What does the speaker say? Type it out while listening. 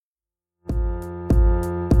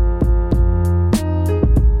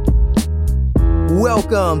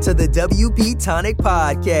Welcome to the WP Tonic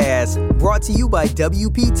Podcast, brought to you by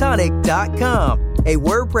WPTonic.com, a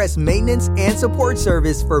WordPress maintenance and support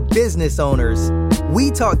service for business owners. We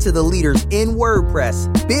talk to the leaders in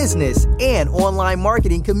WordPress, business, and online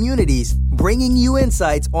marketing communities, bringing you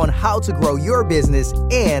insights on how to grow your business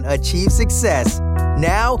and achieve success.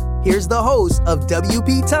 Now, here's the hosts of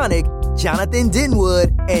WP Tonic, Jonathan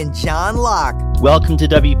Denwood and John Locke. Welcome to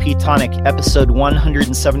WP Tonic, episode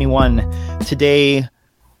 171. Today,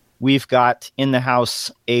 we've got in the house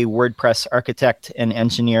a WordPress architect and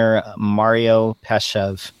engineer, Mario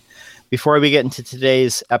Peshev. Before we get into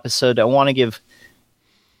today's episode, I want to give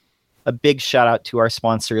a big shout out to our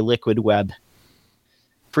sponsor, Liquid Web.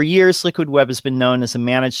 For years, Liquid Web has been known as a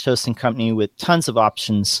managed hosting company with tons of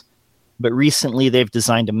options, but recently they've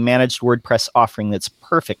designed a managed WordPress offering that's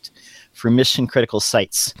perfect for mission-critical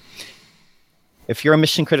sites. If you're a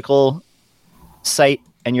mission-critical site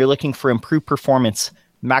and you're looking for improved performance,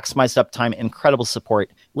 maximized uptime, and incredible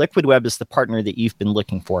support, Liquid Web is the partner that you've been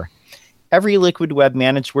looking for. Every Liquid Web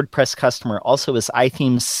managed WordPress customer also has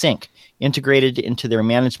iThemes Sync integrated into their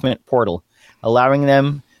management portal, allowing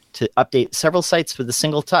them to update several sites with a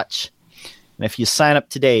single touch. And if you sign up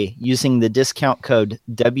today using the discount code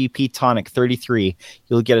WPTonic33,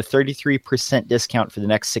 you'll get a 33% discount for the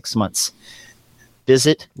next 6 months.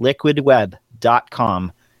 Visit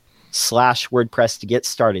liquidweb.com/WordPress to get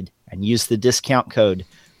started and use the discount code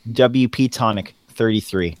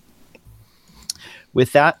WPTonic33.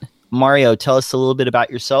 With that, Mario, tell us a little bit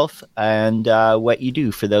about yourself and what you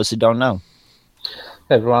do for those who don't know.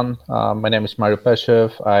 Hey everyone, my name is Mario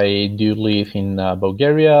Peshev. I do live in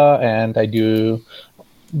Bulgaria, and I do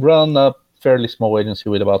run a fairly small agency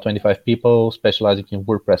with about 25 people specializing in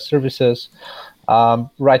WordPress services.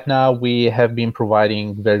 Right now, we have been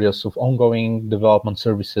providing various of ongoing development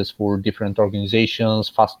services for different organizations,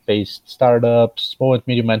 fast-paced startups, small and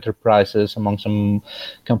medium enterprises, among some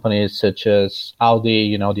companies such as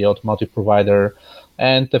Audi, the automotive provider,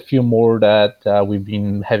 and a few more that we've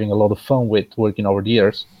been having a lot of fun with working over the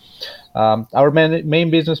years. Our main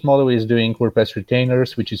business model is doing WordPress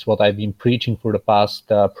retainers, which is what I've been preaching for the past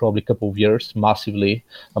probably couple of years massively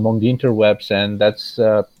among the interwebs. And that's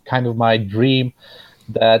kind of my dream,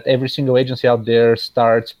 that every single agency out there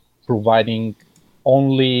starts providing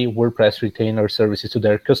only WordPress retainer services to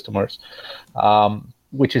their customers,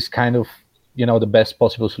 which is kind of, the best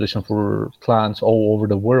possible solution for clients all over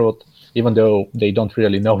the world, even though they don't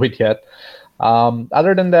really know it yet.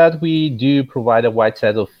 Other than that, we do provide a wide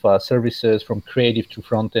set of services from creative to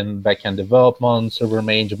front-end, back-end development, server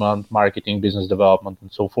management, marketing, business development,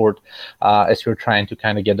 and so forth, as we're trying to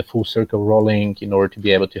kind of get the full circle rolling in order to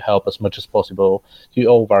be able to help as much as possible to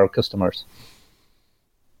all of our customers.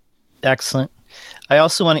 Excellent. I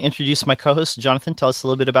also want to introduce my co-host, Jonathan. Tell us a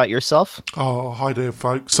little bit about yourself. Oh, hi there,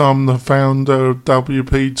 folks. I'm the founder of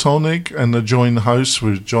WP Tonic and the joint host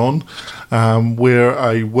with John. We're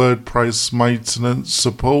a WordPress maintenance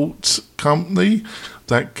support company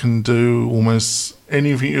that can do almost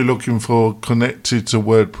anything you're looking for connected to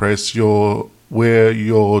WordPress. We're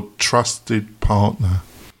your trusted partner.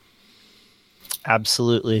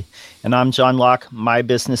 Absolutely. And I'm John Locke. My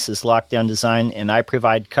business is Lockdown Design, and I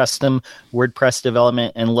provide custom WordPress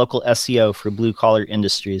development and local SEO for blue-collar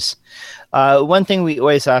industries. One thing we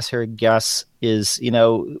always ask our guests is,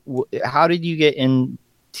 how did you get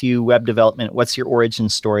into web development? What's your origin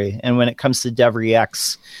story? And when it comes to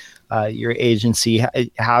DevReX, your agency,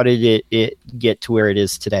 how did it get to where it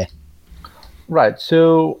is today? Right.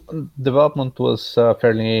 So development was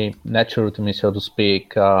fairly natural to me, so to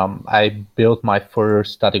speak. I built my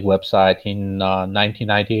first static website in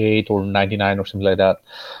 1998 or 99 or something like that.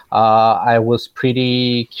 I was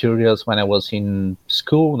pretty curious when I was in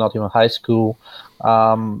school, not even high school.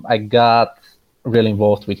 I got really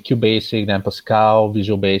involved with QBasic, then Pascal,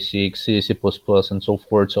 Visual Basic, C, C++, and so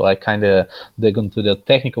forth. So I kind of dug into the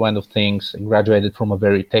technical end of things. I graduated from a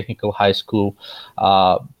very technical high school,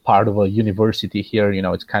 part of a university here.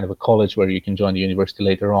 It's kind of a college where you can join the university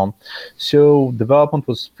later on. So development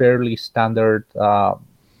was fairly standard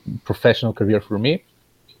professional career for me.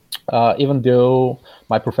 Even though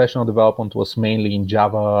my professional development was mainly in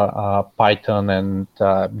Java, Python, and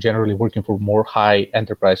generally working for more high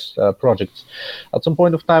enterprise projects. At some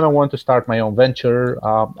point of time, I wanted to start my own venture.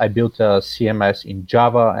 I built a CMS in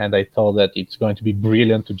Java, and I thought that it's going to be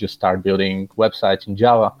brilliant to just start building websites in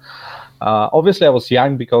Java. Obviously, I was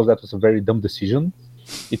young because that was a very dumb decision.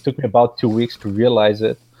 It took me about 2 weeks to realize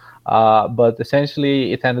it. But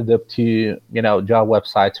essentially, it ended up to, Java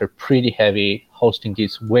websites are pretty heavy. Hosting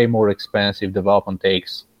is way more expensive. Development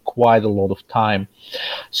takes quite a lot of time.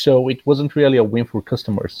 So it wasn't really a win for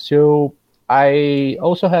customers. So I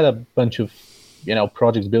also had a bunch of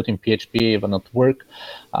projects built in PHP, even at work,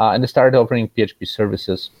 and I started offering PHP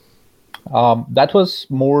services. That was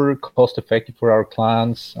more cost effective for our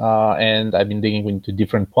clients, and I've been digging into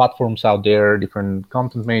different platforms out there, different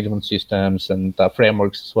content management systems and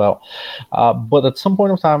frameworks as well. But at some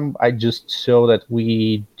point of time, I just saw that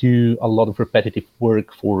we do a lot of repetitive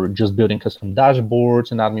work for just building custom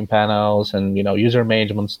dashboards and admin panels and user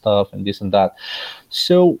management stuff and this and that.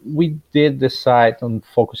 So we did decide on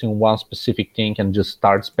focusing on one specific thing and just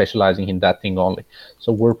start specializing in that thing only.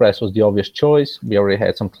 So WordPress was the obvious choice. We already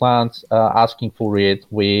had some clients asking for it.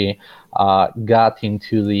 We got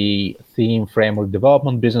into the theme framework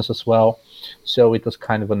development business as well. So it was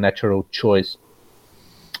kind of a natural choice.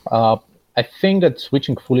 I think that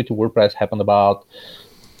switching fully to WordPress happened about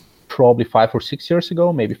probably 5 or 6 years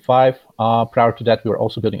ago, maybe 5. Prior to that, we were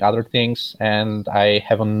also building other things, and I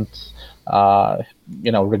haven't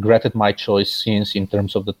regretted my choice since in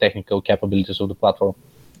terms of the technical capabilities of the platform.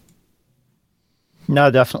 No,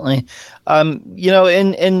 definitely.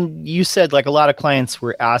 And you said like a lot of clients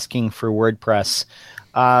were asking for WordPress.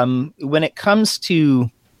 When it comes to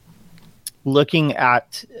looking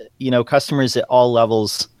at, customers at all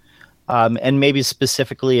levels, and maybe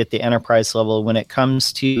specifically at the enterprise level, when it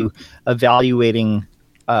comes to evaluating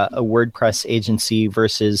a WordPress agency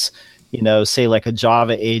versus, say like a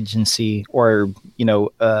Java agency or,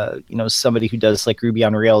 somebody who does like Ruby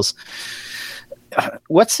on Rails,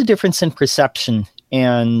 what's the difference in perception?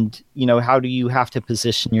 And, how do you have to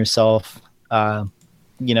position yourself,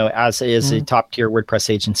 as a top tier WordPress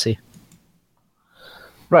agency?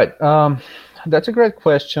 Right. That's a great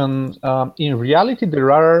question. In reality,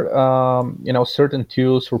 there are, certain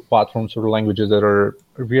tools or platforms or languages that are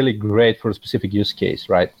really great for a specific use case,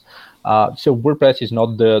 right? So WordPress is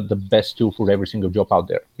not the best tool for every single job out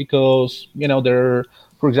there because, there are,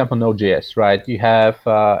 for example, Node.js, right? You have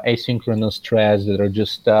asynchronous threads that are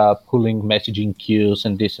just pulling messaging queues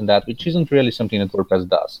and this and that, which isn't really something that WordPress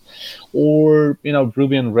does. Or,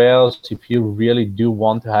 Ruby on Rails, if you really do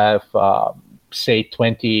want to have say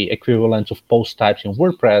 20 equivalents of post types in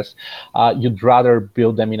WordPress, you'd rather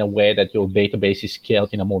build them in a way that your database is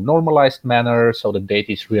scaled in a more normalized manner so the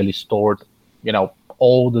data is really stored,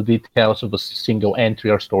 all the details of a single entry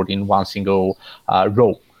are stored in one single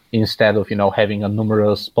row instead of, having a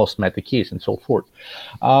numerous post-meta keys and so forth.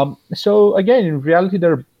 So again, in reality,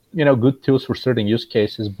 there are, good tools for certain use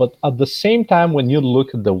cases, but at the same time, when you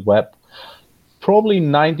look at the web, probably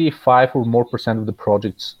 95 or more % of the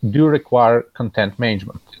projects do require content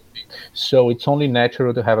management. So it's only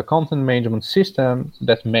natural to have a content management system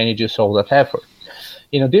that manages all that effort.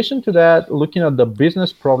 In addition to that, looking at the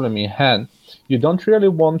business problem in hand, you don't really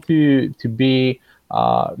want to be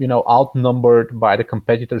outnumbered by the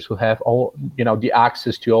competitors who have all, the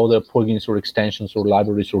access to all the plugins or extensions or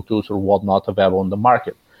libraries or tools or whatnot available on the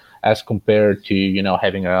market, as compared to,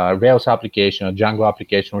 having a Rails application, a Django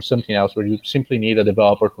application, or something else where you simply need a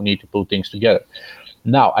developer who need to put things together.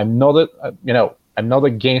 Now, I'm not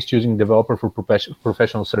against using developer for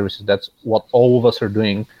professional services. That's what all of us are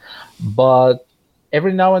doing. But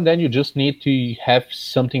every now and then you just need to have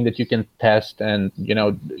something that you can test and,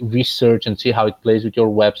 research and see how it plays with your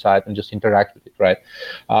website and just interact with it, right?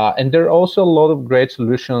 And there are also a lot of great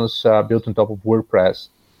solutions built on top of WordPress.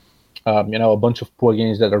 A bunch of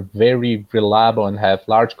plugins that are very reliable and have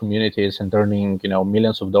large communities and earning,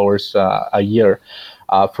 millions of dollars a year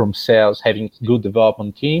from sales, having good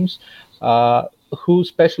development teams who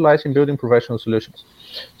specialize in building professional solutions.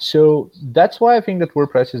 So that's why I think that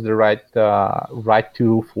WordPress is the right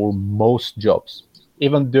tool for most jobs,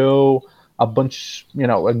 even though a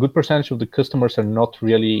good percentage of the customers are not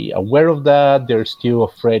really aware of that. They're still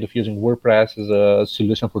afraid of using WordPress as a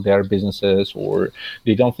solution for their businesses, or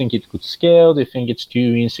they don't think it could scale. They think it's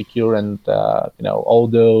too insecure, and all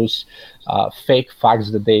those fake facts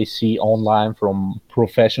that they see online from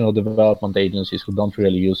professional development agencies who don't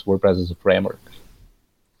really use WordPress as a framework.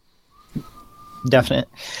 Definite.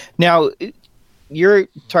 Now, your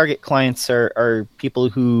target clients are people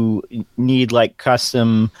who need like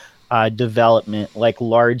custom development, like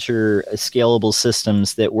larger scalable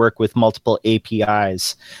systems that work with multiple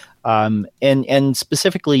APIs. And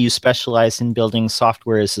specifically, you specialize in building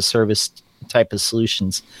software as a service type of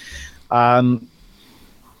solutions. So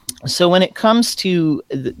when it comes to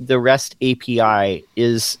the REST API,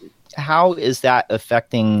 how is that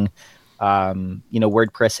affecting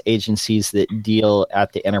WordPress agencies that deal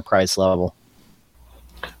at the enterprise level?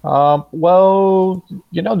 Well,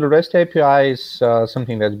 the REST API is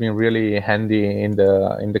something that's been really handy in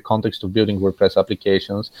the context of building WordPress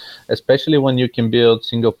applications, especially when you can build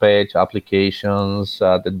single-page applications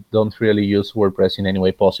that don't really use WordPress in any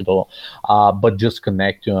way possible, but just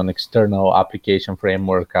connect to an external application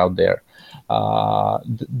framework out there.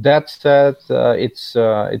 That said, it's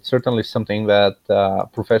certainly something that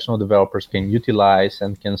professional developers can utilize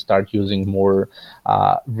and can start using more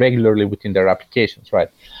regularly within their applications, right?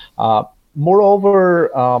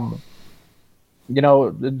 Moreover,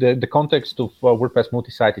 the context of WordPress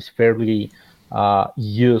multi-site is fairly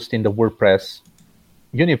used in the WordPress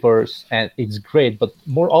universe, and it's great, but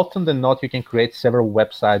more often than not, you can create several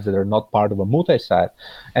websites that are not part of a multi-site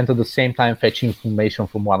and at the same time fetch information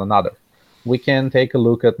from one another. We can take a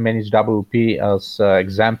look at ManageWP as an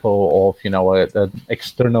example of, an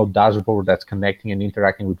external dashboard that's connecting and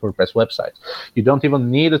interacting with WordPress websites. You don't even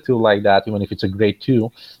need a tool like that, even if it's a great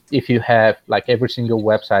tool, if you have like every single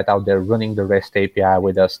website out there running the REST API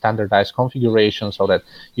with a standardized configuration so that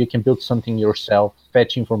you can build something yourself,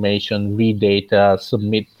 fetch information, read data,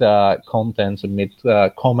 submit content, submit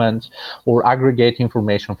comments, or aggregate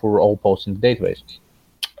information for all posts in the database.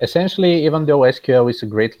 Essentially, even though SQL is a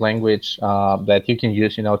great language that you can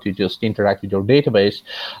use, to just interact with your database,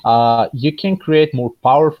 you can create more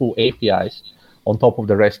powerful APIs on top of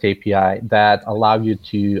the REST API that allow you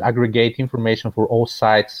to aggregate information for all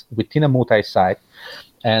sites within a multi-site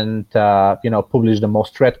and, publish the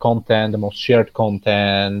most read content, the most shared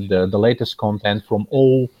content, the latest content from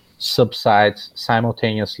all subsites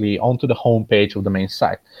simultaneously onto the homepage of the main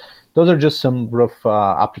site. Those are just some rough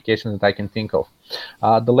applications that I can think of.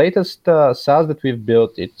 The latest SaaS that we've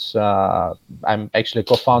built, I'm actually a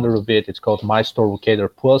co-founder of it. It's called MyStore Locator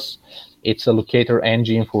Plus. It's a locator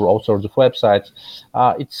engine for all sorts of websites.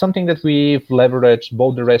 It's something that we've leveraged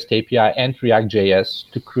both the REST API and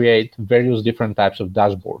React.js to create various different types of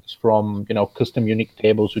dashboards, from custom unique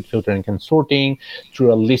tables with filtering and sorting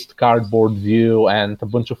through a list cardboard view and a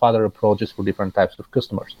bunch of other approaches for different types of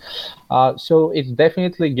customers. So it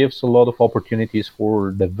definitely gives a lot of opportunities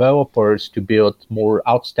for developers to build more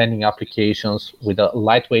outstanding applications with a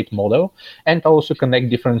lightweight model and also connect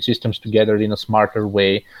different systems together in a smarter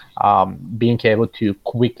way, being able to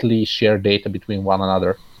quickly share data between one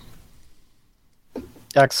another.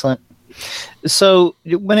 Excellent. So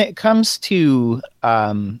when it comes to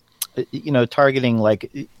targeting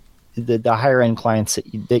like the higher end clients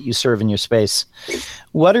that you serve in your space,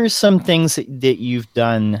 what are some things that you've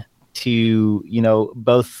done to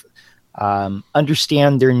both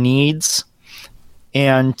understand their needs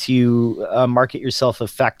and to market yourself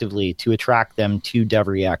effectively to attract them to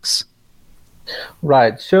DevRex?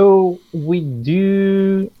 Right. So we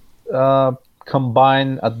do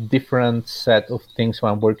combine a different set of things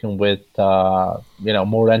when working with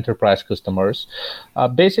more enterprise customers.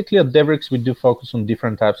 Basically, at DevRex, we do focus on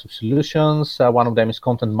different types of solutions. One of them is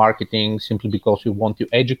content marketing, simply because we want to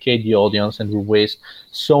educate the audience, and we waste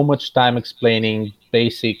so much time explaining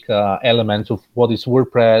basic elements of what is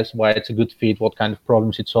WordPress, why it's a good fit, what kind of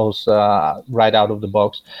problems it solves right out of the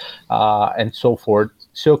box, and so forth.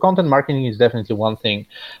 So content marketing is definitely one thing.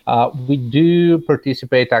 We do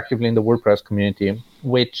participate actively in the WordPress community,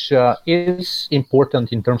 which is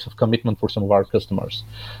important in terms of commitment for some of our customers.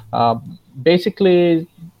 Basically,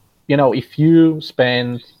 if you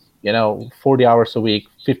spend 40 hours a week,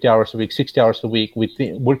 50 hours a week, 60 hours a week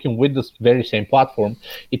working with this very same platform,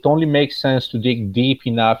 it only makes sense to dig deep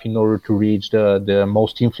enough in order to reach the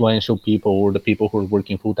most influential people, or the people who are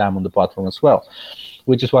working full-time on the platform as well,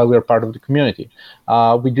 which is why we're part of the community.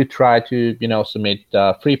 We do try to submit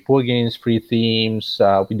free plugins, free themes.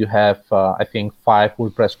 We do have, I think, 5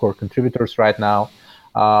 WordPress core contributors right now.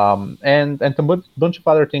 And a bunch of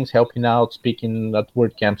other things, helping out, speaking at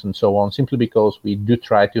WordCamps and so on, simply because we do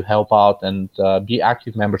try to help out and be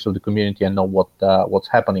active members of the community and know what's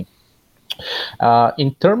happening.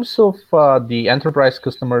 In terms of the enterprise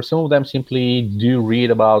customers, some of them simply do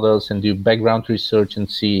read about us and do background research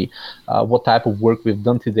and see what type of work we've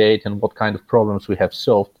done to date and what kind of problems we have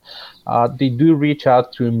solved. They do reach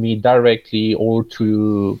out through me directly, or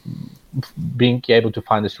through being able to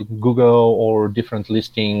find us through Google or different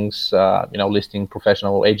listings, listing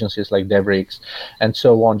professional agencies like DevRex and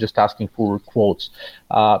so on, just asking for quotes.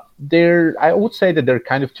 I would say that there are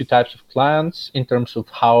kind of 2 types of clients in terms of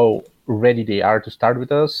how ready they are to start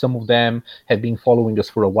with us. Some of them have been following us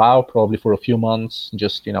for a while, probably for a few months,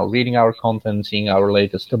 just reading our content, seeing our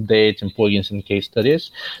latest updates and plugins and case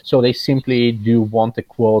studies. So they simply do want a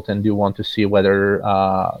quote and do want to see whether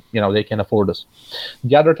they can afford us.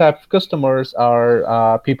 The other type of customers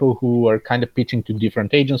are people who are kind of pitching to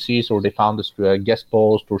different agencies, or they found us through a guest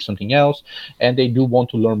post or something else, and they do want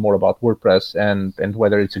to learn more about WordPress and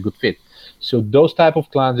whether it's a good fit. So those type of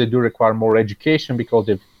clients, they do require more education because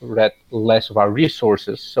they've read less of our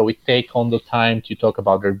resources. So we take on the time to talk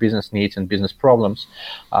about their business needs and business problems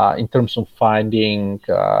in terms of finding,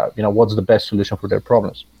 what's the best solution for their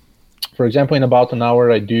problems. For example, in about an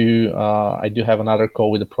hour, I do have another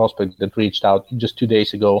call with a prospect that reached out just 2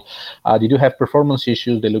 days ago. They do have performance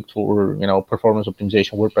issues. They looked for performance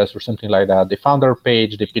optimization, WordPress or something like that. They found our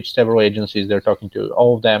page. They pitched several agencies. They're talking to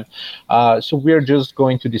all of them. So we're just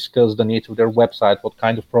going to discuss the needs of their website, what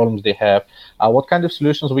kind of problems they have, what kind of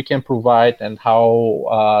solutions we can provide, and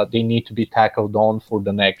how they need to be tackled on for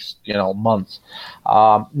the next months.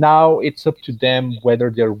 Now it's up to them whether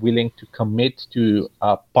they're willing to commit to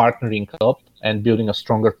partnering up and building a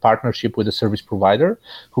stronger partnership with a service provider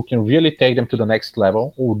who can really take them to the next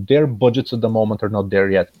level, or their budgets at the moment are not there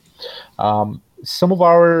yet. Some of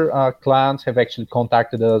our clients have actually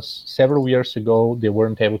contacted us several years ago. They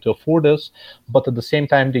weren't able to afford us, but at the same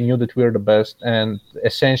time, they knew that we were the best. And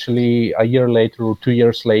essentially, a year later or 2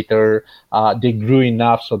 years later, they grew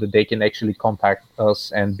enough so that they can actually contact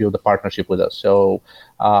us and build a partnership with us. So,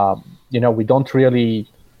 we don't really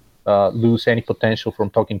lose any potential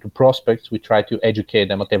from talking to prospects. We try to educate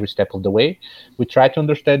them at every step of the way. We try to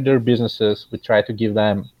understand their businesses. We try to give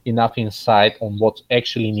them enough insight on what's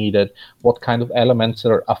actually needed, what kind of elements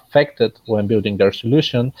are affected when building their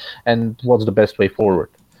solution, and what's the best way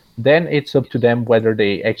forward. Then it's up to them whether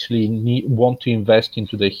they actually want to invest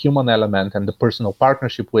into the human element and the personal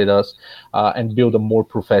partnership with us and build a more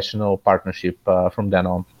professional partnership from then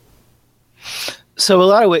on. So a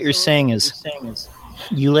lot of what you're saying is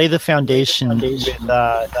you lay the foundation with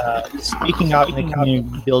speaking out in the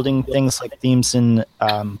community, building things like themes and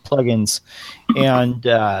plugins, and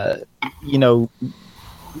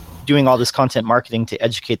doing all this content marketing to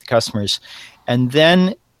educate the customers, and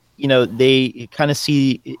then they kind of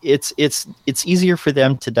see it's easier for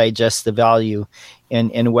them to digest the value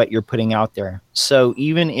in what you're putting out there. So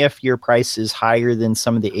even if your price is higher than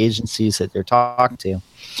some of the agencies that they're talking to,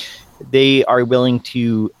 they are willing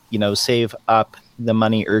to save up the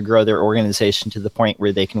money or grow their organization to the point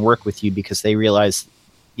where they can work with you because they realize,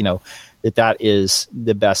 that is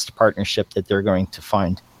the best partnership that they're going to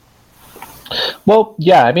find. Well,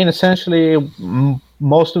 yeah, essentially,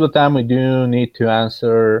 most of the time we do need to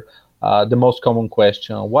answer the most common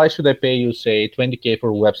question: why should I pay you, say, $20,000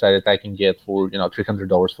 for a website that I can get for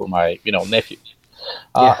 $300 for my nephew?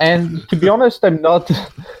 And to be honest, I'm not.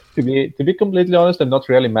 To be completely honest, I'm not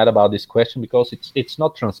really mad about this question because it's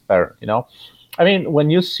not transparent. When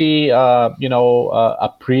you see, a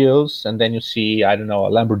Prius and then you see, a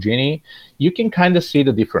Lamborghini, you can kind of see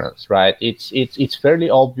the difference, right? It's fairly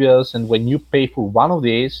obvious. And when you pay for one of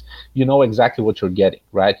these, you know exactly what you're getting,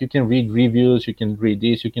 right? You can read reviews, you can read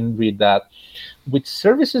this, you can read that. With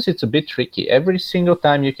services, it's a bit tricky. Every single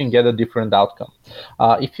time you can get a different outcome.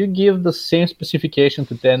 If you give the same specification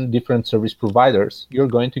to 10 different service providers, you're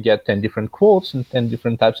going to get 10 different quotes and 10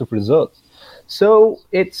 different types of results. So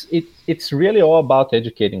it's really all about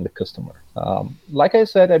educating the customer. Like I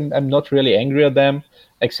said, I'm not really angry at them,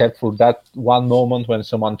 except for that one moment when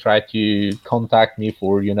someone tried to contact me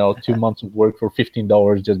for 2 months of work for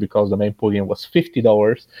 $15 just because the main plugin was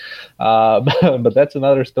 $50. But that's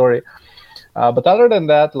another story. But other than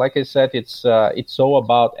that, like I said, it's all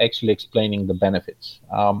about actually explaining the benefits.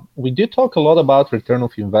 We do talk a lot about return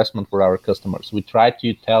of investment for our customers. We try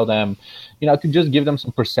to tell them, to just give them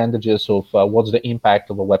some percentages of what's the impact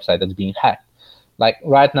of a website that's being hacked. Like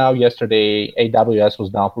right now, yesterday, AWS was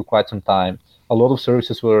down for quite some time. A lot of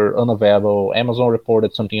services were unavailable. Amazon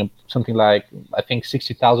reported something like, I think,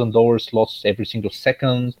 $60,000 lost every single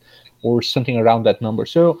second or something around that number.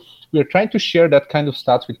 So we're trying to share that kind of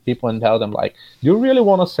stats with people and tell them, like, do you really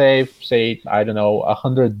want to save, say,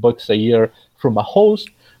 $100 a year from a host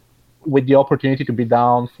with the opportunity to be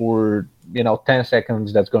down for, 10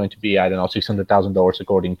 seconds? That's going to be, $600,000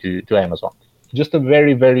 according to Amazon. Just a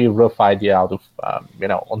very, very rough idea out of,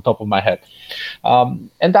 on top of my head. And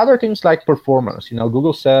other things like performance.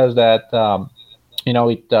 Google says that,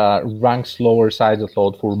 it ranks lower sites of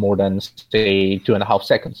load for more than, say, 2.5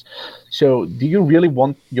 seconds. So do you really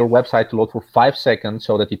want your website to load for 5 seconds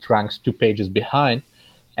so that it ranks 2 pages behind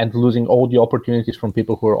and losing all the opportunities from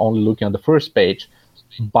people who are only looking at the first page?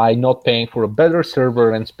 by not paying for a better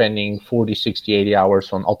server and spending 40, 60, 80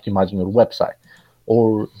 hours on optimizing your website?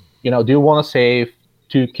 Or, do you want to save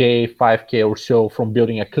 2K, 5K or so from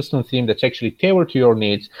building a custom theme that's actually tailored to your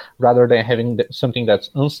needs rather than having something that's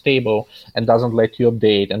unstable and doesn't let you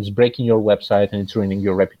update and is breaking your website and it's ruining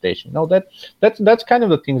your reputation? That's kind of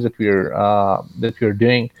the things that we're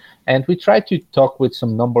doing. And we try to talk with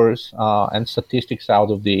some numbers and statistics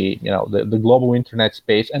out of the global internet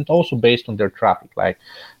space, and also based on their traffic, like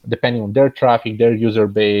depending on their traffic, their user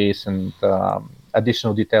base, and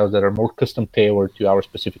additional details that are more custom tailored to our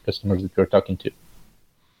specific customers that we're talking to.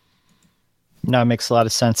 No, it makes a lot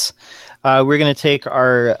of sense. We're going to take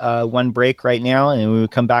our one break right now, and when we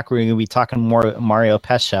come back, we're going to be talking more Mario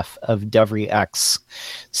Peshev of DevReX.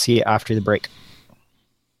 See you after the break.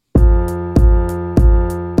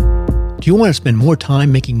 Do you want to spend more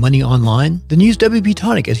time making money online? Then use WP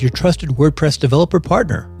Tonic as your trusted WordPress developer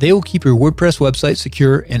partner. They will keep your WordPress website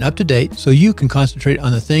secure and up to date so you can concentrate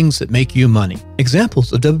on the things that make you money.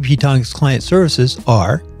 Examples of WP Tonic's client services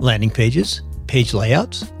are landing pages, page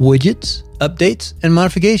layouts, widgets, updates, and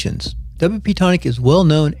modifications. WP Tonic is well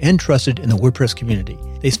known and trusted in the WordPress community.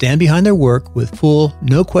 They stand behind their work with full,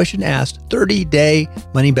 no question asked, 30-day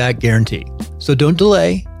money-back guarantee. So don't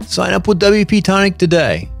delay. Sign up with WP Tonic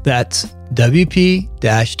today. That's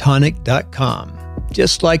wp-tonic.com,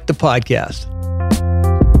 just like the podcast.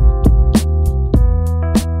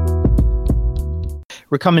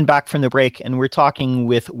 We're coming back from the break, and we're talking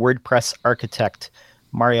with WordPress architect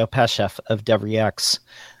Mario Peshev of DevReX.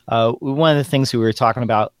 One of the things we were talking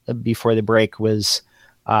about before the break was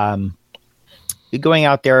going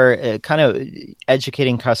out there, kind of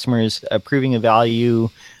educating customers, proving a value.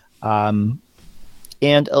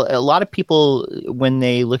 And a lot of people, when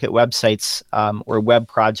they look at websites or web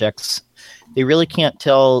projects, they really can't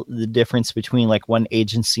tell the difference between like one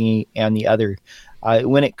agency and the other.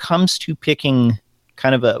 When it comes to picking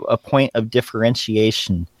kind of a point of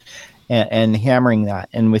differentiation and hammering that,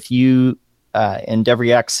 and with you and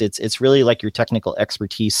DevReX, it's really like your technical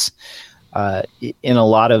expertise in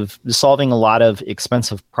solving a lot of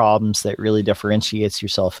expensive problems that really differentiates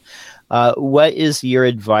yourself. What is your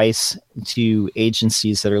advice to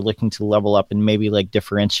agencies that are looking to level up and maybe like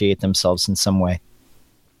differentiate themselves in some way?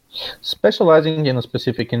 Specializing in a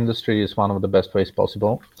specific industry is one of the best ways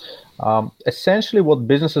possible. Essentially, what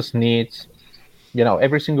businesses need,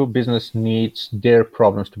 every single business needs their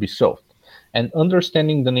problems to be solved. And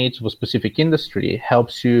understanding the needs of a specific industry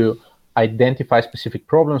helps you identify specific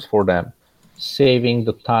problems for them, saving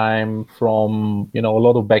the time from a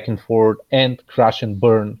lot of back and forth and crash and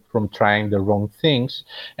burn from trying the wrong things,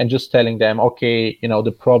 and just telling them, okay,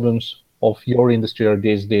 the problems of your industry are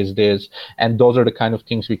this, and those are the kind of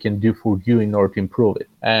things we can do for you in order to improve it.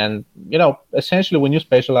 And essentially, when you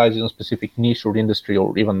specialize in a specific niche or industry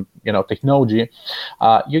or even technology,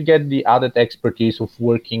 you get the added expertise of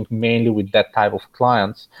working mainly with that type of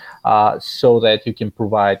clients, so that you can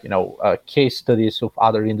provide case studies of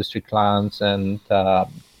other industry clients and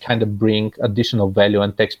kind of bring additional value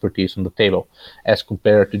and expertise on the table as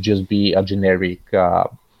compared to just be a generic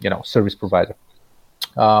service provider.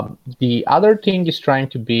 The other thing is trying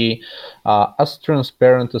to be as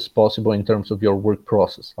transparent as possible in terms of your work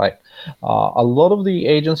process. Like a lot of the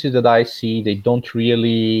agencies that I see, they don't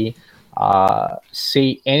really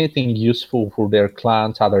say anything useful for their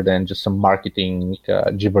clients other than just some marketing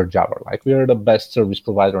jibber jabber. Like, we are the best service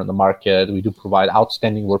provider on the market. We do provide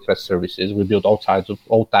outstanding WordPress services. We build all types of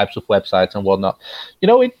websites and whatnot.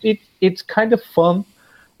 It's kind of fun.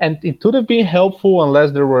 And it would have been helpful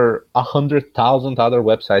unless there were 100,000 other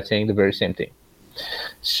websites saying the very same thing.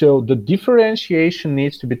 So the differentiation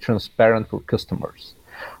needs to be transparent for customers.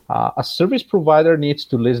 A service provider needs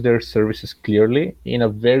to list their services clearly in a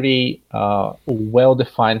very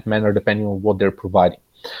well-defined manner, depending on what they're providing.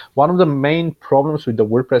 One of the main problems with the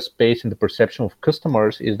WordPress space and the perception of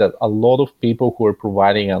customers is that a lot of people who are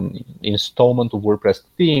providing an installment of WordPress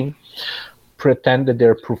theme pretend that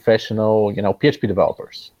they're professional, PHP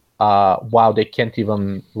developers, while they can't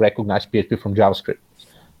even recognize PHP from JavaScript.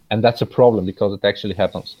 And that's a problem because it actually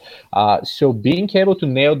happens. So being able to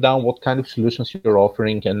nail down what kind of solutions you're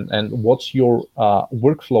offering and what's your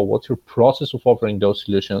workflow, what's your process of offering those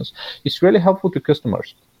solutions is really helpful to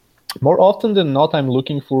customers. More often than not, I'm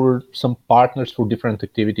looking for some partners for different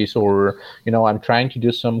activities, or, I'm trying to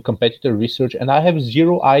do some competitor research, and I have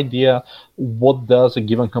zero idea what does a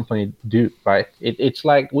given company do, right? It's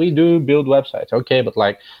like, we do build websites, okay, but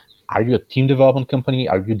like, Are you a team development company?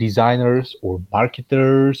 Are you designers or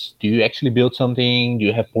marketers? Do you actually build something? Do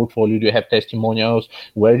you have portfolio? Do you have testimonials?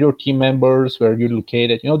 Where are your team members? Where are you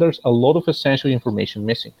located? There's a lot of essential information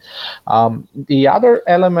missing. The other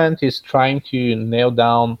element is trying to nail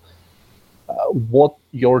down what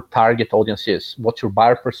your target audience is, what's your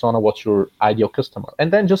buyer persona, what's your ideal customer,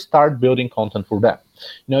 and then just start building content for them.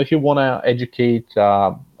 If you want to educate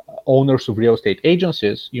owners of real estate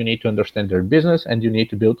agencies, you need to understand their business, and you need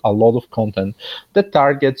to build a lot of content that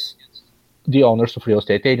targets the owners of real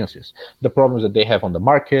estate agencies, the problems that they have on the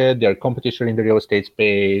market, their competition in the real estate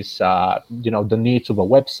space, the needs of a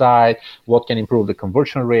website, what can improve the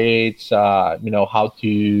conversion rates, how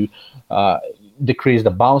to decrease the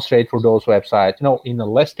bounce rate for those websites, in a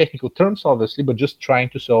less technical terms, obviously, but just trying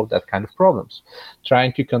to solve that kind of problems,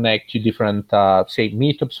 trying to connect to different, say,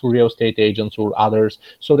 meetups for real estate agents or others,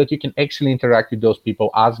 so that you can actually interact with those people,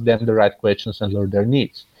 ask them the right questions, and learn their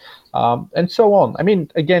needs. And so on.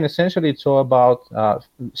 Again, essentially, it's all about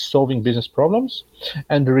solving business problems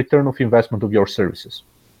and the return of investment of your services.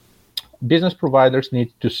 Business providers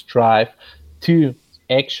need to strive to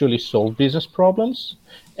actually solve business problems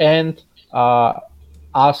and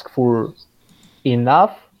ask for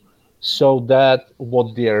enough so that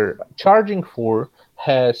what they're charging for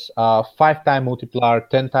has a 5-time multiplier,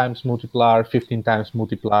 10 times multiplier, 15 times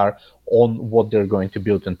multiplier on what they're going to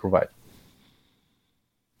build and provide.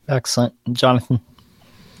 Excellent. Jonathan?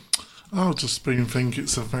 I've just been thinking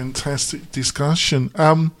it's a fantastic discussion.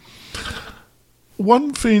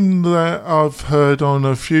 One thing that I've heard on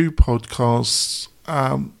a few podcasts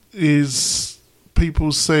is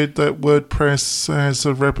people said that WordPress has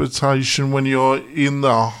a reputation when you're in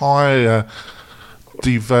the higher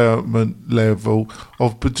development level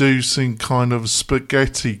of producing kind of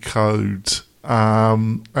spaghetti code,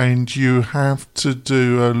 and you have to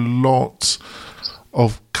do a lot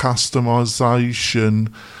of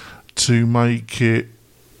customization to make it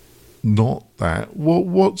not that.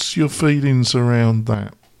 What's your feelings around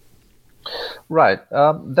that? Right.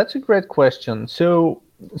 That's a great question. So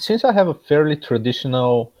since I have a fairly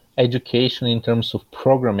traditional education in terms of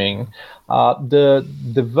programming, the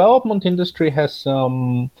development industry has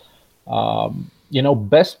some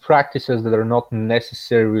best practices that are not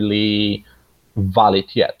necessarily valid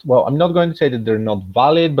yet. Well, I'm not going to say that they're not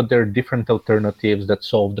valid, but there are different alternatives that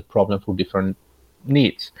solve the problem for different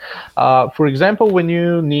needs. For example, when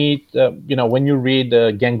you need, when you read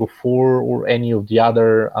Django 4 or any of the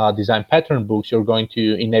other design pattern books, you're going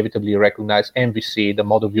to inevitably recognize MVC, the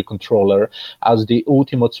model view controller, as the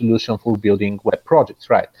ultimate solution for building web projects,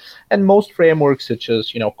 right? And most frameworks such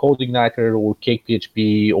as, CodeIgniter or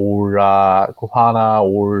CakePHP or Kohana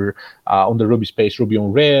or on the Ruby space, Ruby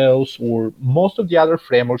on Rails, or most of the other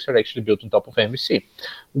frameworks are actually built on top of MVC.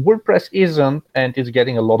 WordPress isn't, and it's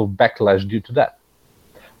getting a lot of backlash due to that.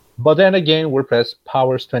 But then again, WordPress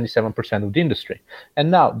powers 27% of the industry.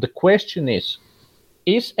 And now the question is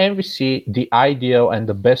MVC the ideal and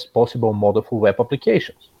the best possible model for web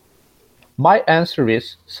applications? My answer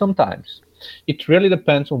is sometimes. It really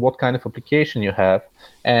depends on what kind of application you have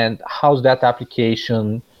and how's that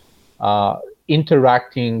application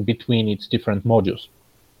interacting between its different modules.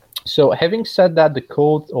 So having said that, the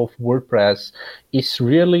code of WordPress is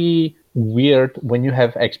really weird when you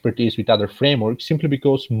have expertise with other frameworks, simply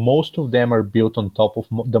because most of them are built on top of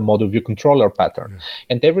the model view controller pattern. Yeah.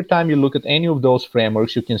 And every time you look at any of those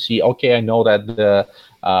frameworks, you can see, okay, I know that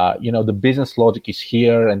the business logic is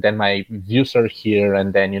here, and then my views are here,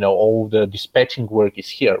 and then all the dispatching work is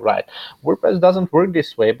here, right? WordPress doesn't work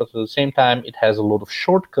this way, but at the same time, it has a lot of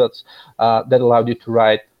shortcuts that allow you to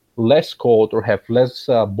write less code or have less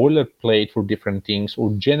boilerplate for different things,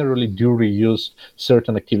 or generally do reuse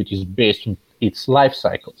certain activities based on its life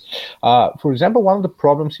cycle. For example, one of the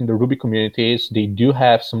problems in the Ruby community is they do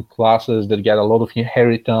have some classes that get a lot of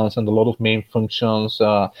inheritance and a lot of main functions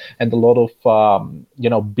and a lot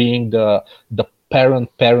of being the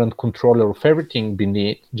parent controller of everything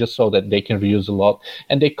beneath, just so that they can reuse a lot.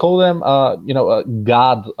 And they call them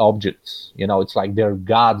god objects. It's like they're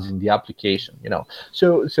gods in the application.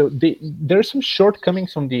 So there's some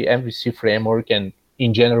shortcomings on the MVC framework and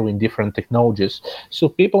in general in different technologies. So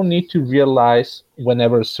people need to realize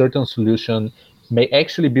whenever a certain solution may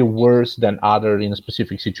actually be worse than other in a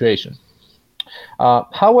specific situation.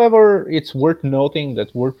 However, it's worth noting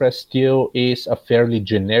that WordPress still is a fairly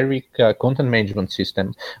generic content management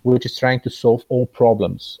system, which is trying to solve all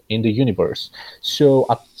problems in the universe. So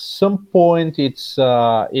at some point, it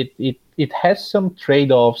it has some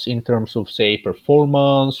trade-offs in terms of, say,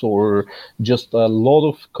 performance or just a lot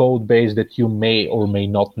of code base that you may or may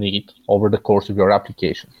not need over the course of your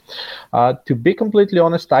application. To be completely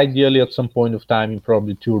honest, ideally at some point of time, in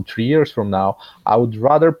probably 2 or 3 years from now, I would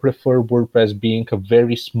rather prefer WordPress being a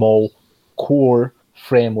very small core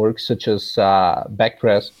framework such as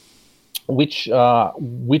Backpress,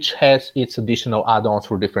 which has its additional add-ons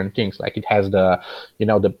for different things. Like it has the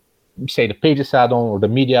Pages add-on or the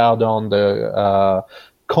media add-on, the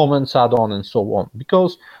comments add-on, and so on.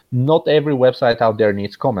 Because not every website out there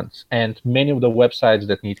needs comments, and many of the websites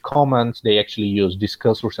that need comments, they actually use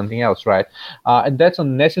Disqus or something else, right? And that's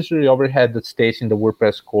unnecessary overhead that stays in the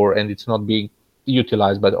WordPress core, and it's not being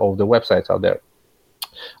utilized by all the websites out there.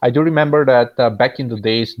 I do remember that back in the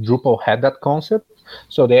days, Drupal had that concept.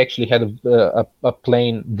 So they actually had a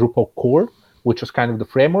plain Drupal core, which was kind of the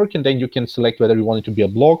framework, and then you can select whether you want it to be a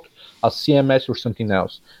blog, a CMS, or something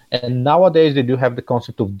else. And nowadays, they do have the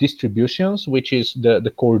concept of distributions, which is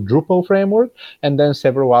the core Drupal framework, and then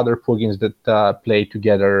several other plugins that play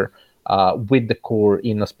together with the core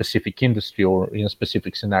in a specific industry or in a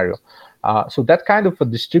specific scenario. So that kind of a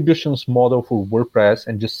distributions model for WordPress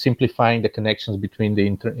and just simplifying the connections between the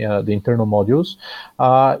internal modules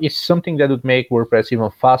is something that would make WordPress even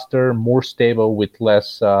faster, more stable, with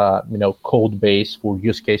less code base for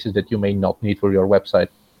use cases that you may not need for your website.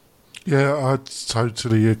 Yeah, I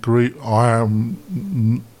totally agree. I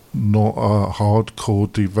am not a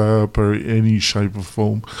hardcore developer in any shape or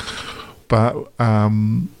form, but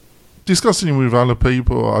discussing with other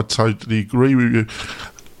people, I totally agree with you.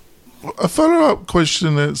 A follow-up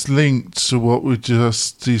question that's linked to what we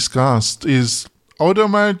just discussed is, I would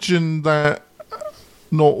imagine that,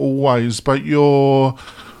 not always, but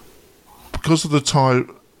because of the type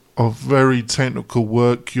of very technical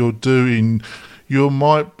work you're doing, you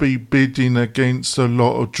might be bidding against a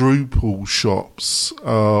lot of Drupal shops,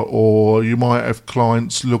 or you might have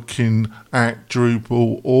clients looking at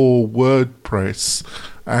Drupal or WordPress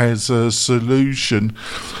as a solution.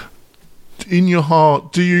 In your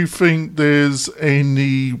heart, do you think there's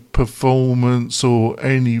any performance or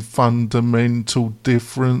any fundamental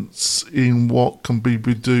difference in what can be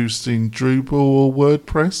produced in Drupal or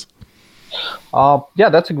WordPress? Yeah,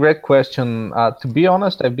 that's a great question. To be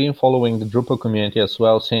honest, I've been following the Drupal community as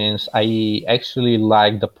well, since I actually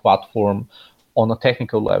like the platform on a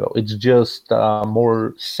technical level. It's just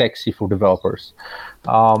more sexy for developers.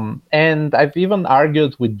 And I've even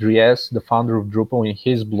argued with Dries, the founder of Drupal, in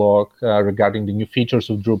his blog regarding the new features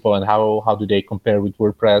of Drupal and how do they compare with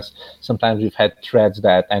WordPress. Sometimes we've had threads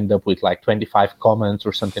that end up with like 25 comments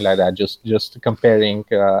or something like that, just comparing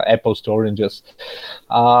apples to oranges.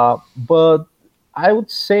 But I would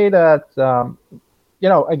say that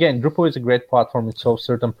again, Drupal is a great platform. It solves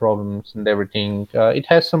certain problems and everything. It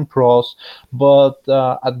has some pros, but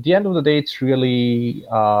at the end of the day, it's really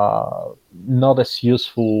not as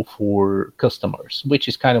useful for customers, which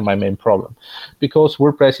is kind of my main problem. Because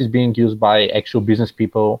WordPress is being used by actual business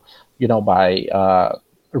people, by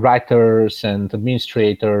writers and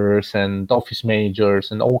administrators and office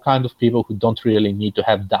managers and all kinds of people who don't really need to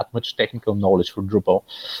have that much technical knowledge for Drupal,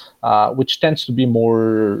 which tends to be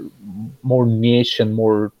more niche and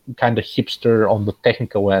more kind of hipster on the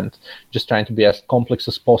technical end, just trying to be as complex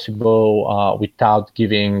as possible without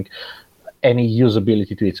giving any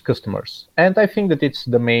usability to its customers. And I think that it's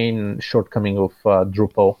the main shortcoming of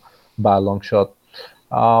Drupal by a long shot.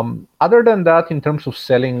 Other than that, in terms of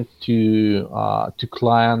selling to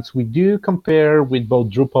clients, we do compare with both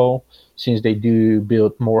Drupal, since they do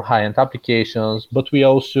build more high-end applications, but we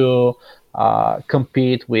also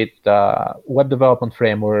compete with web development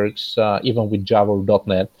frameworks, even with Java or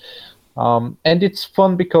 .NET. And it's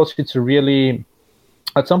fun because it's really,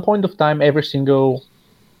 at some point of time, every single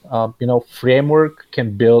framework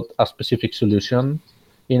can build a specific solution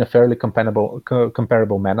in a fairly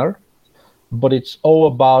comparable manner. But it's all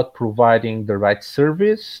about providing the right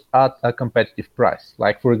service at a competitive price.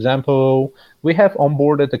 Like, for example, we have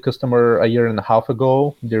onboarded a customer a year and a half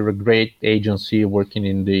ago. They're a great agency working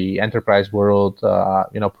in the enterprise world,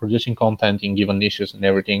 producing content in given niches and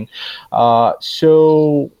everything.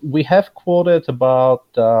 So we have quoted about,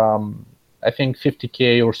 I think,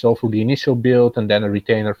 $50K or so for the initial build, and then a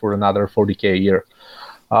retainer for another $40K a year.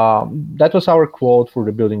 That was our quote for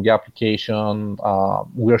building the application.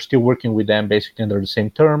 We are still working with them basically under the same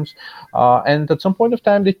terms. And at some point of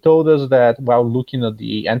time, they told us that while looking at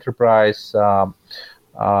the enterprise web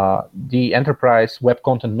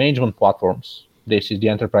content management platforms, this is the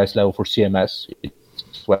enterprise level for CMS.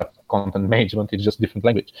 It's web content management, it's just different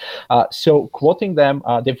language. So quoting them,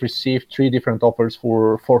 they've received 3 different offers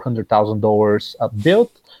for $400,000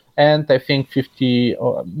 built and I think 50,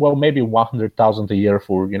 well, maybe 100,000 a year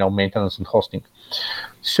for maintenance and hosting.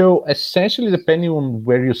 So essentially, depending on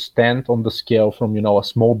where you stand on the scale from a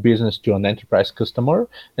small business to an enterprise customer,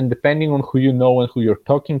 and depending on who you know and who you're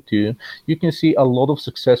talking to, you can see a lot of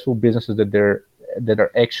successful businesses that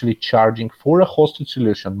are actually charging for a hosted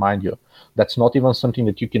solution, mind you. That's not even something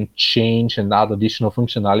that you can change and add additional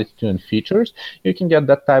functionality to and features. You can get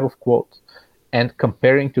that type of quote. And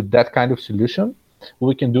comparing to that kind of solution,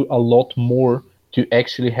 we can do a lot more to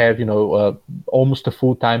actually have almost a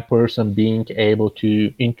full-time person being able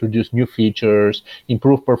to introduce new features,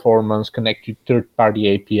 improve performance, connect to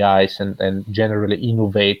third-party APIs, and generally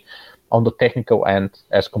innovate on the technical end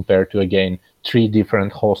as compared to, again, 3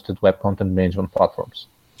 different hosted web content management platforms.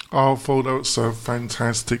 I thought that was a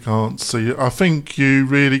fantastic answer. I think you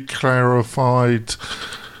really clarified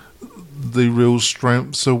the real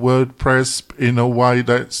strengths of WordPress in a way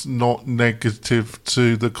that's not negative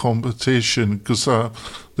to the competition, because like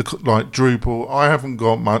Drupal, I haven't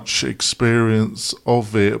got much experience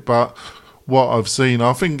of it, but what I've seen,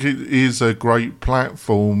 I think it is a great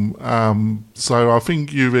platform. So I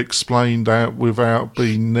think you've explained that without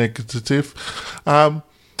being negative.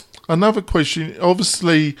 Another question,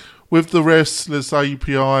 obviously with the Restless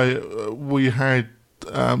API, we had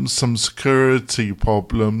some security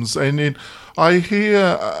problems, and then I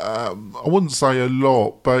hear, I wouldn't say a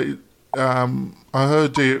lot, but I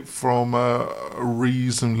heard it from a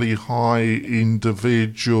reasonably high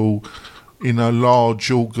individual in a large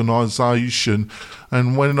organisation,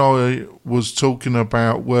 and when I was talking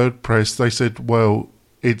about WordPress, they said, well,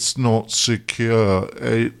 it's not secure,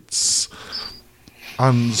 it's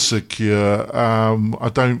unsecure. I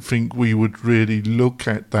don't think we would really look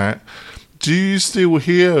at that. Do you still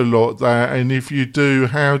hear a lot of that? And if you do,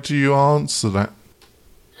 how do you answer that?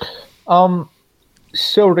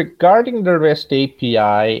 So regarding the REST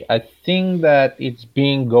API, I think that it's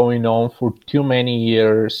been going on for too many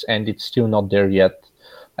years and it's still not there yet.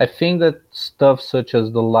 I think that stuff such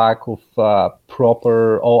as the lack of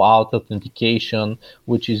proper all-out authentication,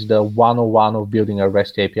 which is the 101 of building a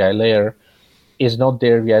REST API layer, is not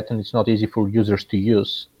there yet, and it's not easy for users to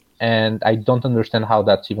use. And I don't understand how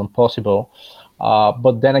that's even possible.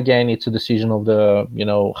 But then again, it's a decision of the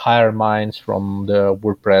higher minds from the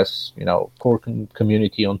WordPress core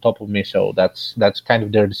community on top of me. So that's kind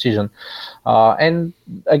of their decision. And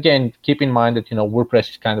again, keep in mind that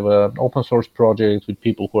WordPress is kind of an open source project with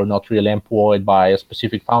people who are not really employed by a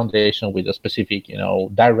specific foundation with a specific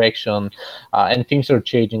direction, and things are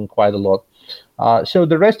changing quite a lot. So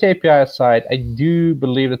the REST API side, I do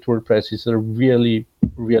believe that WordPress is a really,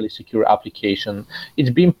 really secure application. It's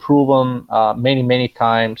been proven many, many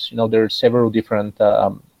times. There are several different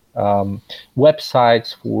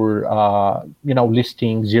websites for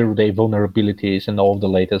listing zero-day vulnerabilities and all of the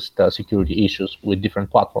latest security issues with different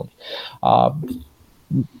platforms.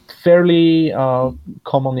 Fairly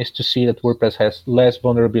common is to see that WordPress has less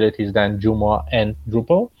vulnerabilities than Joomla and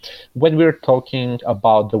Drupal when we're talking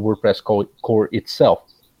about the WordPress core itself,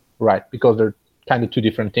 right? Because they're kind of two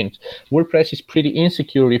different things. WordPress is pretty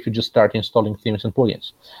insecure if you just start installing themes and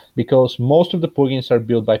plugins, because most of the plugins are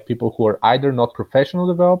built by people who are either not professional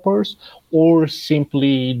developers or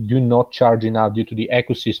simply do not charge enough due to the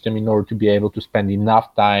ecosystem in order to be able to spend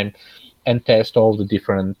enough time and test all the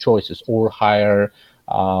different choices, or hire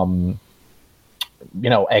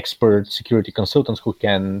expert security consultants who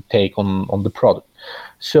can take on the product.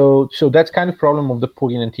 So that's kind of problem of the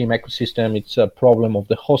plugin and theme ecosystem. It's a problem of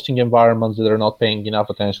the hosting environments that are not paying enough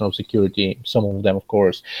attention to security, some of them, of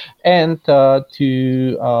course, and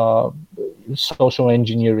to social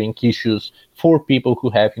engineering issues for people who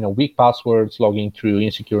have weak passwords, logging through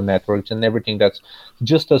insecure networks, and everything that's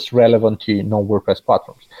just as relevant to non-WordPress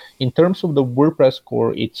platforms. In terms of the WordPress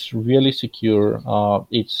core, it's really secure.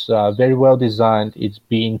 It's very well designed. It's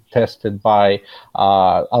being tested by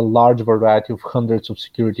a large variety of hundreds of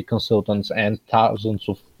security consultants and thousands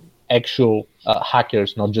of actual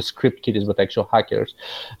hackers, not just script kiddies, but actual hackers.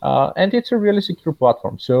 And it's a really secure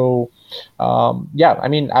platform. So,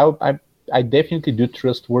 I definitely do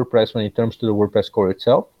trust WordPress when it comes to the WordPress core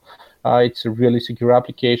itself. It's a really secure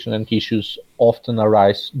application, and issues often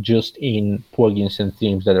arise just in plugins and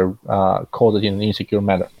themes that are coded in an insecure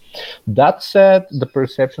manner. That said, the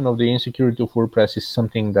perception of the insecurity of WordPress is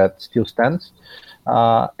something that still stands,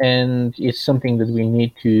 and it's something that we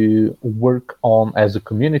need to work on as a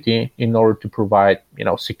community in order to provide,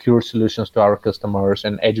 secure solutions to our customers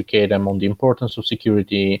and educate them on the importance of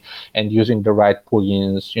security and using the right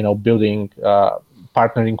plugins, building,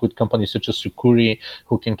 partnering with companies such as Sucuri,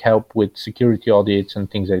 who can help with security audits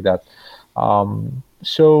and things like that.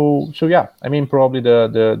 So yeah, I mean, probably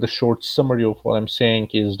the short summary of what I'm saying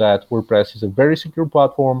is that WordPress is a very secure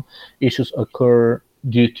platform. Issues occur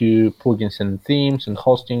due to plugins and themes and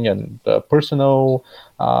hosting and personal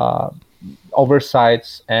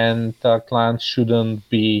oversights, and clients shouldn't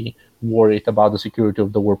be worried about the security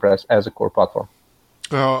of the WordPress as a core platform.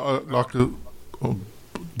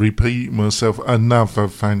 Repeat myself, another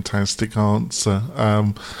fantastic answer.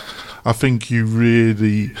 I think you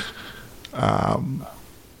really,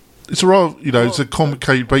 it's rather, it's a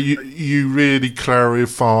complicated, but you really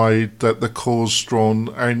clarified that the core's strong,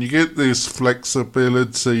 and you get this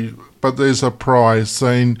flexibility, but there's a price,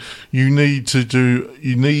 and you need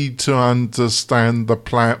to understand the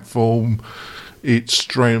platform, its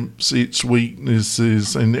strengths, its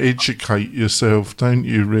weaknesses, and educate yourself, don't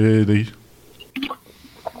you, really?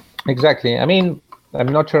 Exactly. I mean,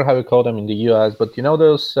 I'm not sure how you call them in the US, but you know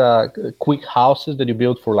those quick houses that you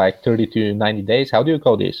build for like 30 to 90 days? How do you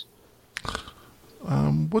call these?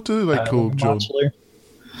 What do they call, John? Modular.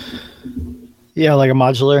 Yeah, like a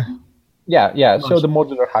modular. Yeah. So the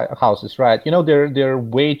modular houses, right? They're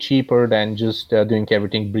way cheaper than just doing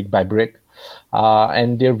everything brick by brick,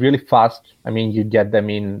 and they're really fast. I mean, you get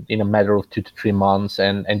them in a matter of 2 to 3 months,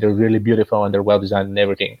 and they're really beautiful and they're well designed and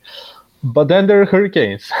everything. But then there are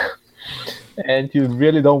hurricanes, and you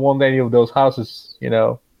really don't want any of those houses,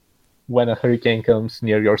 when a hurricane comes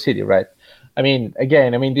near your city, right? I mean,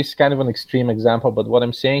 again, this is kind of an extreme example, but what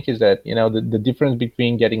I'm saying is that, the difference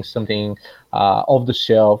between getting something off the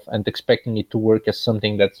shelf and expecting it to work as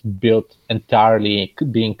something that's built entirely,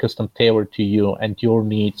 being custom tailored to you and your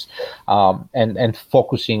needs, and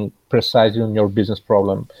focusing precisely on your business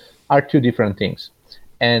problem are two different things.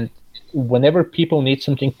 And whenever people need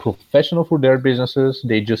something professional for their businesses,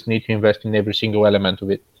 they just need to invest in every single element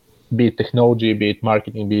of it, be it technology, be it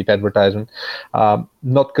marketing, be it advertisement,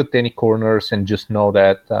 not cut any corners, and just know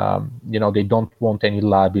that, they don't want any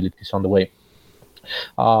liabilities on the way.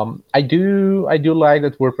 I do like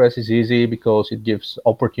that WordPress is easy because it gives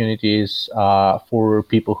opportunities for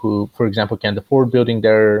people who, for example, can't afford building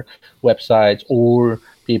their websites, or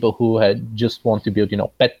people who just want to build,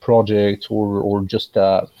 pet projects or just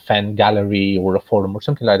a fan gallery or a forum or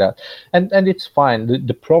something like that. And it's fine.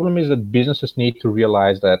 The problem is that businesses need to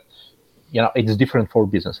realize that, it's different for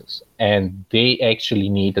businesses, and they actually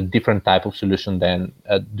need a different type of solution than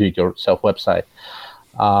a do-it-yourself website.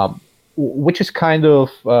 Which is kind of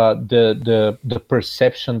the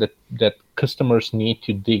perception that customers need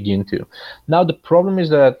to dig into. Now, the problem is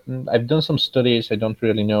that I've done some studies. I don't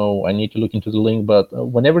really know. I need to look into the link. But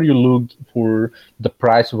whenever you look for the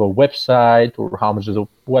price of a website or how much does a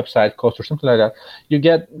website cost or something like that, you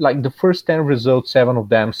get like the first 10 results, 7 of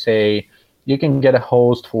them say you can get a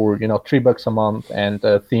host for $3 a month and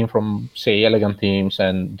a theme from, say, Elegant Themes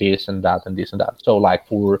and this and that and this and that. So like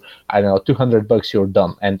for, I don't know, $200 you're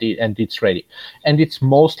done and it's ready. And it's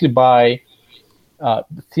mostly by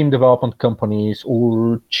theme development companies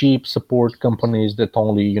or cheap support companies that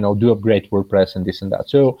only do upgrade WordPress and this and that.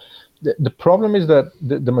 So the problem is that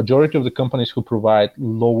the majority of the companies who provide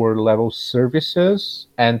lower level services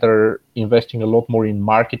and are investing a lot more in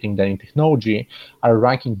marketing than in technology are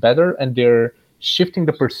ranking better, and they're shifting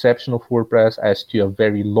the perception of WordPress as to a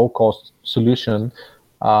very low cost solution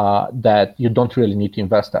that you don't really need to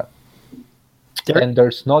invest at. And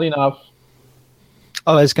there's not enough.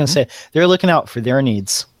 Oh, I was going to say, they're looking out for their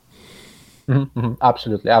needs. Mm-hmm.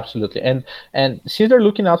 Absolutely. And since they're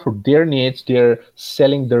looking out for their needs, they're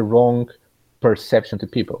selling the wrong perception to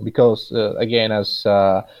people. Because, again, as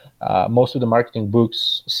most of the marketing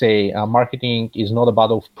books say, marketing is not a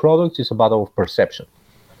battle of products, it's a battle of perception.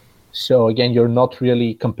 So, again, you're not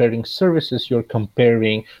really comparing services, you're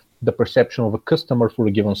comparing the perception of a customer for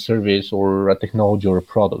a given service or a technology or a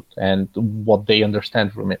product and what they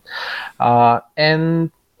understand from it.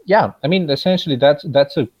 And yeah, essentially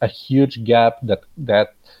that's a huge gap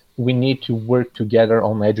that we need to work together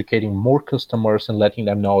on educating more customers and letting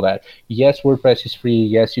them know that, yes, WordPress is free,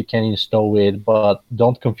 yes, you can install it, but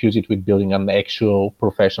don't confuse it with building an actual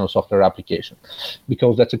professional software application,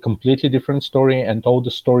 because that's a completely different story. And all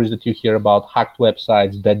the stories that you hear about hacked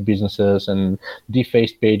websites, dead businesses, and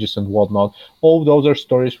defaced pages and whatnot, all those are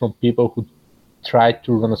stories from people who tried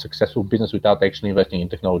to run a successful business without actually investing in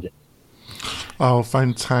technology. Oh,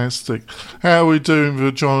 fantastic. How are we doing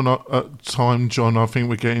for time, John? I think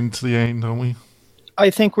we're getting to the end, aren't we? I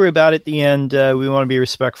think we're about at the end. We want to be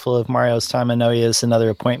respectful of Mario's time. I know he has another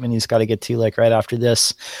appointment he's got to get to right after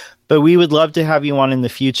this. But we would love to have you on in the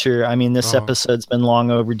future. This episode's been long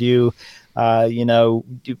overdue. I've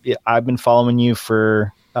been following you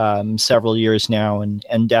for several years now,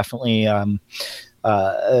 and definitely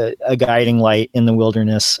a guiding light in the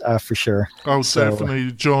wilderness for sure. Oh, so,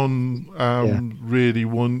 definitely. John really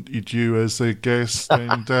wanted you as a guest,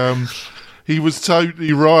 and he was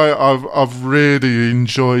totally right. I've really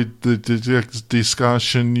enjoyed the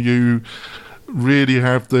discussion. You really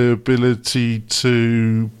have the ability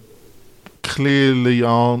to clearly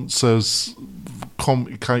answer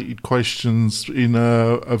complicated questions in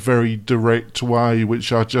a very direct way,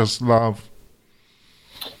 which I just love.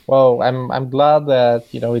 Well, I'm glad that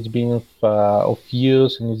it's being of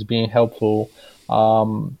use and it's being helpful.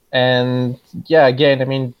 And yeah, again, I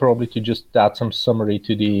mean, probably to just add some summary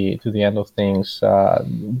to the end of things.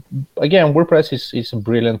 Again, WordPress is a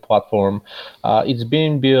brilliant platform. It's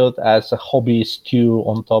being built as a hobbyist tool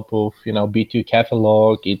on top of B2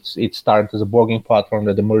 catalog. It started as a blogging platform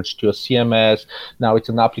that emerged to a CMS. Now it's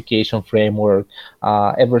an application framework.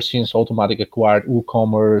 Ever since Automattic acquired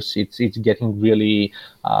WooCommerce, it's getting really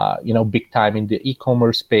big time in the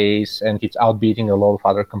e-commerce space, and it's outbeating a lot of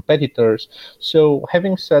other competitors. So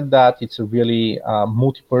having said that, it's a really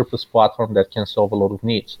multi-purpose platform that can solve a lot of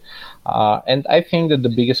needs. And I think that the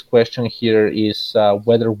biggest question here is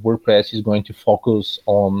whether WordPress is going to focus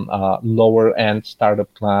on lower-end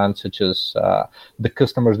startup clients, such as the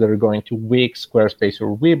customers that are going to Wix, Squarespace,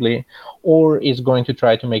 or Weebly, or is going to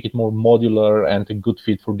try to make it more modular and a good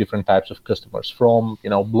fit for different types of customers, from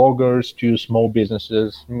bloggers to small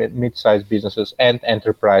businesses, mid-sized businesses, and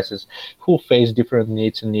enterprises who face different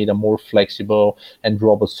needs and need a more flexible and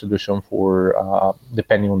robust solution for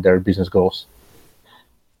depending on their business goals.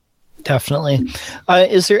 Definitely.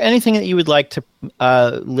 Is there anything that you would like to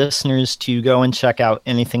listeners to go and check out?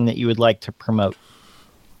 Anything that you would like to promote?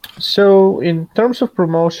 So in terms of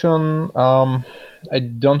promotion, I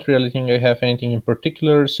don't really think I have anything in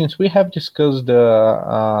particular. Since we have discussed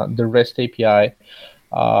the REST API,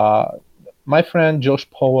 my friend Josh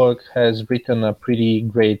Pollock has written a pretty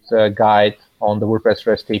great guide on the WordPress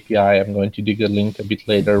REST API. I'm going to dig a link a bit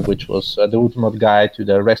later, which was the ultimate guide to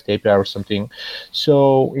the REST API or something.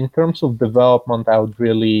 So in terms of development, I would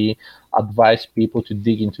really advise people to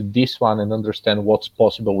dig into this one and understand what's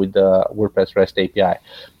possible with the WordPress REST API.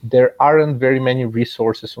 There aren't very many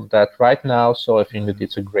resources on that right now, so I think that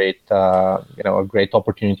it's a great, a great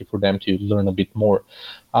opportunity for them to learn a bit more.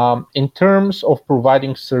 In terms of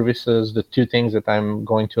providing services, the two things that I'm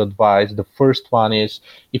going to advise, the first one is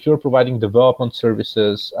if you're providing development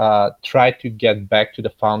services, try to get back to the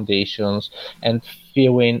foundations and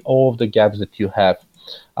fill in all of the gaps that you have.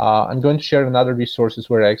 I'm going to share another resources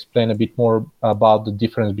where I explain a bit more about the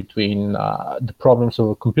difference between the problems of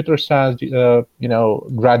a computer science,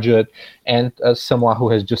 graduate and someone who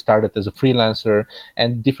has just started as a freelancer,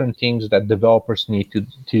 and different things that developers need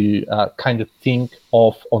to kind of think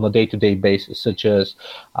of on a day-to-day basis, such as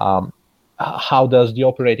how does the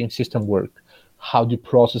operating system work? How do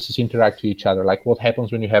processes interact with each other? Like what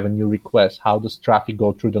happens when you have a new request? How does traffic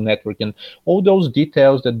go through the network? And all those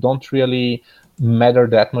details that don't really matter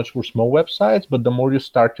that much for small websites, but the more you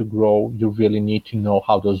start to grow, you really need to know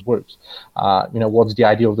how those works. What's the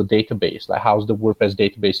idea of the database? Like how's the WordPress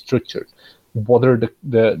database structured? What are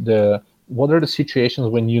the situations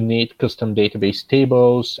when you need custom database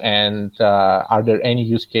tables, and are there any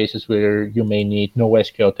use cases where you may need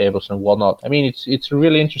NoSQL tables and whatnot? I mean, it's a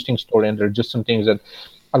really interesting story, and there are just some things that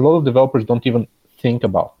a lot of developers don't even think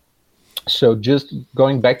about. So just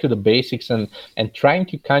going back to the basics and trying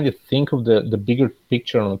to kind of think of the bigger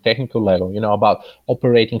picture on a technical level, about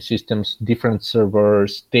operating systems, different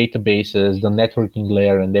servers, databases, the networking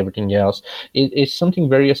layer, and everything else, it's something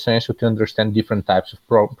very essential to understand different types of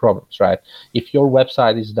problems, right? If your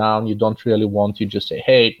website is down, you don't really want to just say,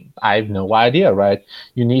 hey, I have no idea, right?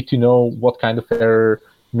 You need to know what kind of error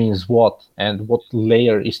means what, and what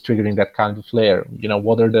layer is triggering that kind of layer.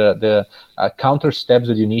 What are the counter steps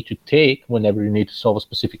that you need to take whenever you need to solve a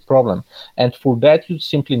specific problem. And for that, you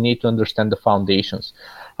simply need to understand the foundations.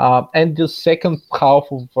 And the second half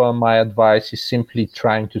of my advice is simply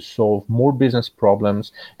trying to solve more business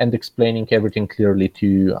problems and explaining everything clearly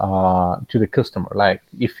to the customer. Like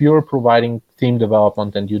if you're providing theme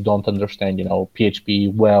development and you don't understand,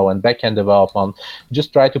 PHP well and backend development,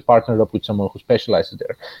 just try to partner up with someone who specializes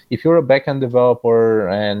there. If you're a backend developer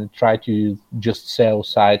and try to just sell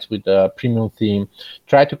sites with a premium theme,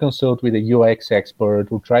 try to consult with a UX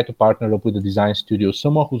expert, or try to partner up with a design studio,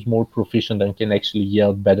 someone who's more proficient and can actually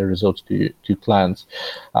yield better results to clients.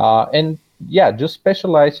 And just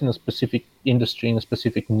specialize in a specific industry, in a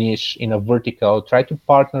specific niche, in a vertical. Try to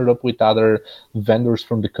partner up with other vendors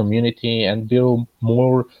from the community and build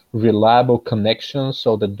more reliable connections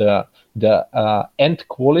so that the end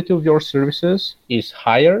quality of your services is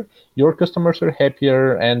higher, your customers are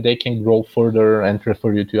happier, and they can grow further and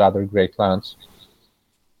refer you to other great clients.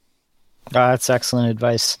 That's excellent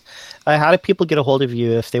advice. How do people get a hold of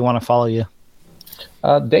you if they want to follow you?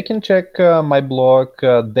 They can check my blog,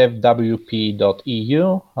 devwp.eu.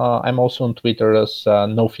 I'm also on Twitter as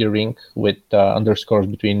NoFearInc with underscores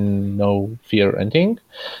between no fear and ink.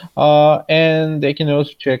 And they can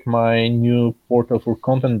also check my new portal for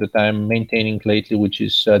content that I'm maintaining lately, which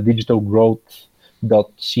is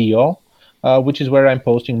digitalgrowth.co, which is where I'm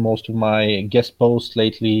posting most of my guest posts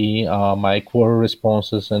lately, my query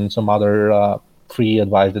responses, and some other free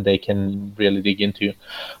advice that they can really dig into.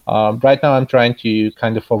 Right now, I'm trying to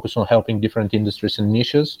kind of focus on helping different industries and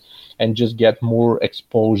niches and just get more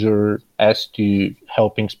exposure as to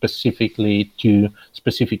helping specifically to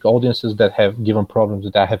specific audiences that have given problems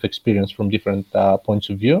that I have experienced from different points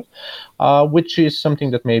of view, which is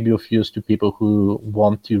something that may be of use to people who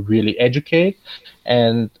want to really educate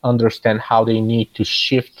and understand how they need to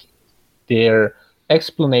shift their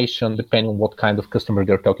explanation depending on what kind of customer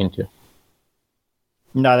they're talking to.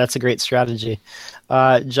 No, that's a great strategy.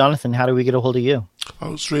 Jonathan, how do we get a hold of you?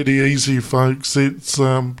 Oh, it's really easy, folks. It's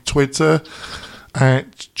Twitter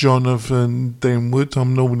at Jonathan Denwood.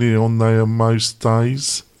 I'm normally on there most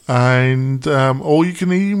days. And or you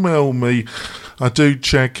can email me. I do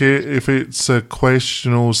check it. If it's a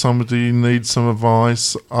question or somebody needs some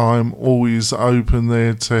advice, I'm always open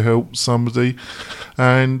there to help somebody.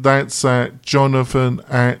 And that's at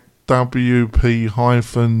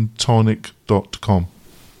jonathan@wp-tonic.com.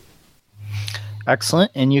 Excellent.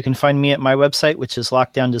 And you can find me at my website, which is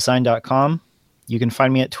lockdowndesign.com. You can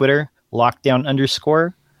find me at Twitter,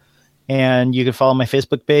 lockdown_. And you can follow my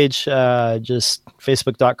Facebook page, just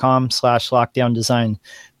facebook.com/lockdowndesign.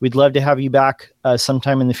 We'd love to have you back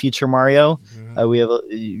sometime in the future, Mario. Yeah.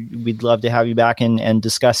 We'd love to have you back and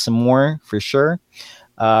discuss some more for sure.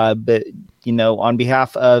 But, on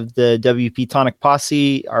behalf of the WP Tonic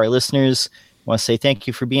Posse, our listeners, I want to say thank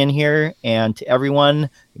you for being here. And to everyone,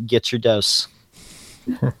 get your dose.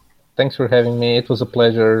 Thanks for having me. It was a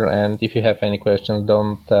pleasure. And if you have any questions,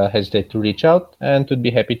 don't hesitate to reach out. And we'd be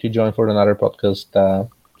happy to join for another podcast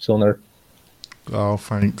sooner. Oh,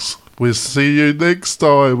 thanks. We'll see you next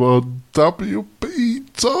time on WP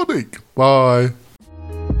Tonic. Bye.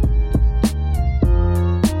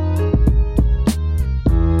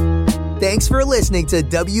 Thanks for listening to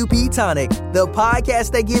WP Tonic, the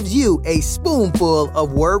podcast that gives you a spoonful of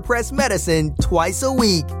WordPress medicine twice a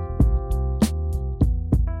week.